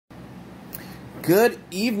Good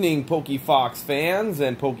evening, PokeFox fans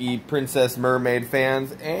and PokePrincess Mermaid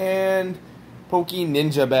fans and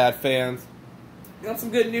PokeNinja Bat fans. Got some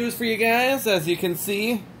good news for you guys, as you can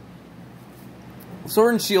see.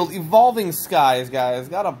 Sword and Shield Evolving Skies, guys.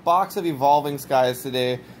 Got a box of Evolving Skies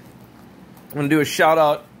today. I'm going to do a shout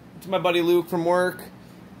out to my buddy Luke from work.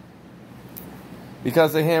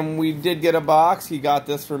 Because of him, we did get a box. He got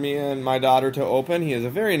this for me and my daughter to open. He is a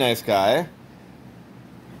very nice guy.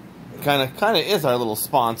 Kind of is our little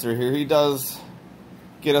sponsor here. He does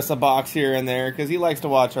get us a box here and there because he likes to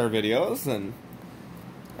watch our videos, and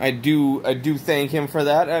I do thank him for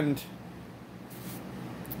that. And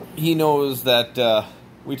he knows that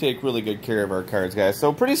we take really good care of our cards, guys.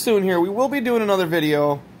 So pretty soon here, we will be doing another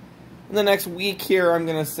video in the next week here. I'm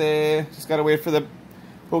gonna say, just gotta wait for the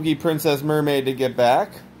PokePrincess Mermaid to get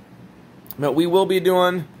back. But we will be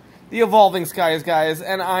doing the Evolving Skies, guys,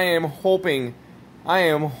 and I am hoping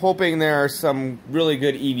there are some really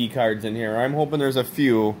good Eevee cards in here. I'm hoping there's a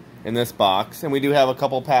few in this box. And we do have a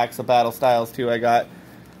couple packs of Battle Styles, too. I got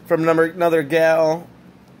from another gal.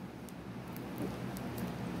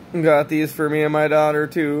 Got these for me and my daughter,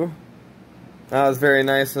 too. That was very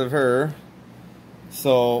nice of her.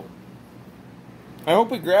 So, I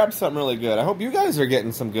hope we grab something really good. I hope you guys are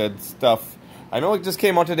getting some good stuff. I know it just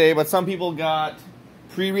came out today, but some people got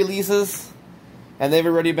pre-releases. And they've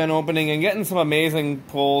already been opening and getting some amazing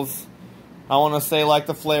pulls. I want to say like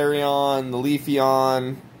the Flareon, the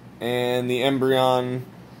Leafeon, and the Embryon.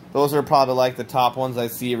 Those are probably like the top ones I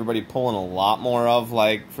see everybody pulling a lot more of,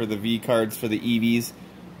 like for the V cards for the Eevees.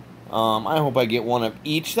 I hope I get one of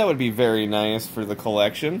each. That would be very nice for the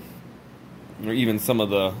collection. Or even some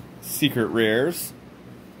of the secret rares.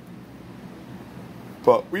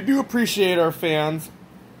 But we do appreciate our fans.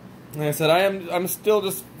 Like I said, I'm still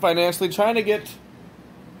just financially trying to get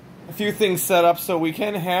a few things set up so we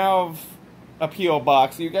can have a P.O.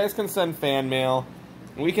 box. You guys can send fan mail.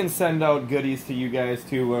 We can send out goodies to you guys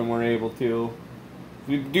too when we're able to.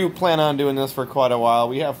 We do plan on doing this for quite a while.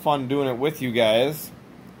 We have fun doing it with you guys.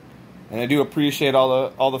 And I do appreciate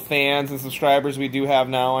all the fans and subscribers we do have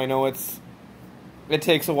now. I know it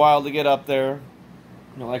takes a while to get up there.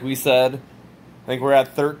 You know, like we said, I think we're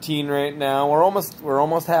at 13 right now. We're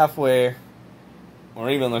almost halfway. Or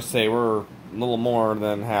even, let's say, we're a little more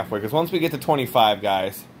than halfway. Because once we get to 25,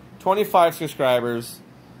 guys, 25 subscribers,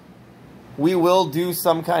 we will do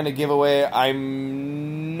some kind of giveaway.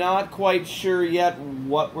 I'm not quite sure yet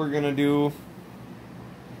what we're going to do.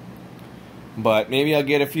 But maybe I'll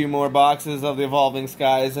get a few more boxes of the Evolving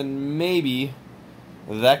Skies, and maybe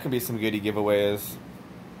that could be some goodie giveaways.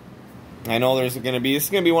 I know this is going to be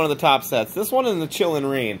one of the top sets. This one is the Chillin'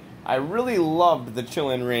 Rain. I really loved the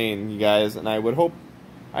Chillin' Rain, you guys, and I would hope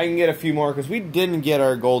I can get a few more, because we didn't get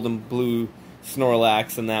our golden blue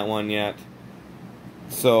Snorlax in that one yet.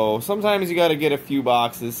 So, sometimes you got to get a few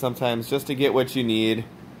boxes, sometimes, just to get what you need.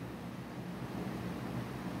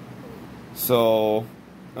 So,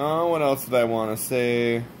 what else did I want to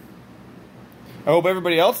say? I hope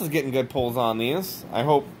everybody else is getting good pulls on these. I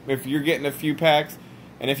hope if you're getting a few packs,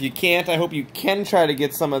 and if you can't, I hope you can try to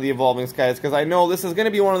get some of the Evolving Skies, because I know this is going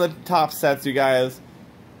to be one of the top sets, you guys.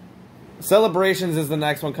 Celebrations is the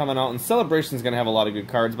next one coming out, and Celebrations is going to have a lot of good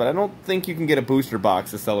cards, but I don't think you can get a booster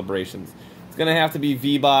box of Celebrations. It's going to have to be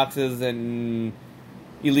V boxes and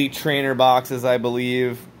Elite Trainer boxes, I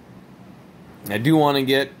believe. I do want to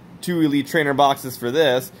get 2 Elite Trainer boxes for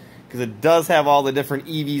this, because it does have all the different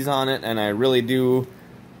Eevees on it, and I really do.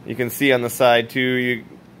 You can see on the side, too,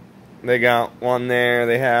 they got one there.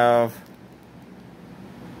 They have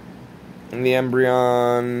the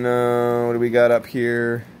Embryon. What do we got up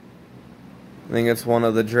here? I think it's one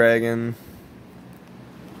of the dragon.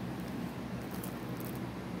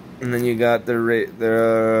 And then you got the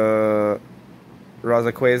Rayquaza.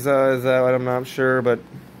 Is that what? I'm not sure, but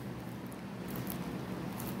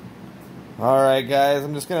alright, guys.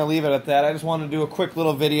 I'm just going to leave it at that. I just wanted to do a quick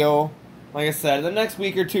little video. Like I said, the next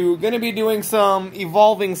week or two, going to be doing some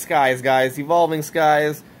Evolving Skies, guys. Evolving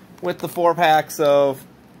Skies with the 4 packs of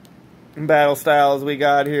Battle Styles we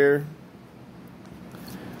got here.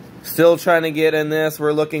 Still trying to get in this.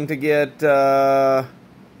 We're looking to get the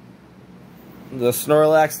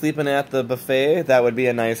Snorlax sleeping at the buffet. That would be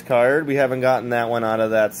a nice card. We haven't gotten that one out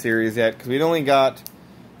of that series yet, because we'd only got,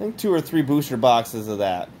 I think, 2 or 3 booster boxes of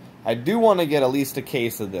that. I do want to get at least a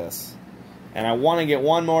case of this. And I want to get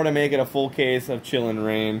one more to make it a full case of Chillin'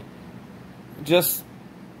 Rain. Just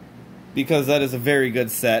because that is a very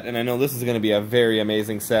good set, and I know this is going to be a very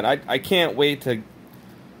amazing set. I can't wait to... I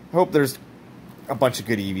hope there's a bunch of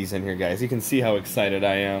good Eevees in here, guys. You can see how excited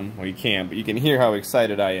I am. Well, you can't, but you can hear how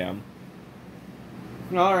excited I am.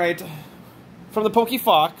 Alright. from the Pokey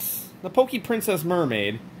Fox, the Pokey Princess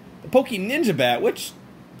Mermaid, the Pokey Ninja Bat, which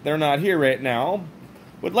they're not here right now,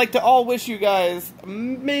 would like to all wish you guys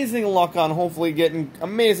amazing luck on hopefully getting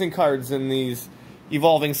amazing cards in these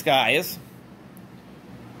evolving skies.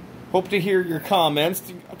 Hope to hear your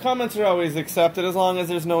comments. Comments are always accepted as long as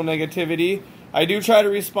there's no negativity. I do try to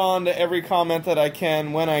respond to every comment that I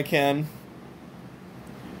can when I can.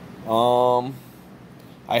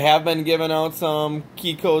 I have been giving out some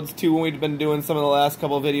key codes too when we've been doing some of the last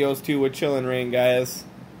couple of videos too with Chillin' Rain, guys.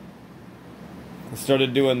 I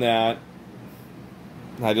started doing that.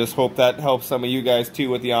 I just hope that helps some of you guys too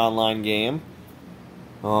with the online game.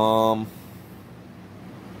 I'm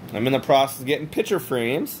in the process of getting picture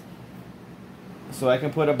frames, so I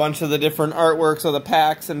can put a bunch of the different artworks of the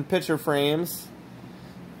packs and picture frames,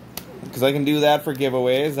 because I can do that for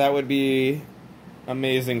giveaways. That would be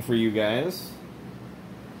amazing for you guys.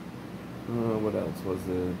 What else was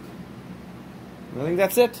it? I think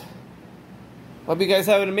that's it. Hope you guys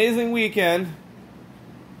have an amazing weekend.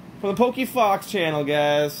 From the Pokey Fox channel,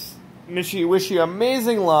 guys. Wish you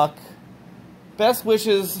amazing luck. Best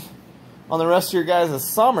wishes on the rest of your guys'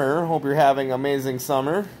 summer. Hope you're having an amazing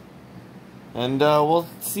summer. And we'll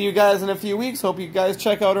see you guys in a few weeks. Hope you guys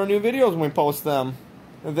check out our new videos when we post them.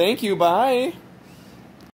 Thank you. Bye.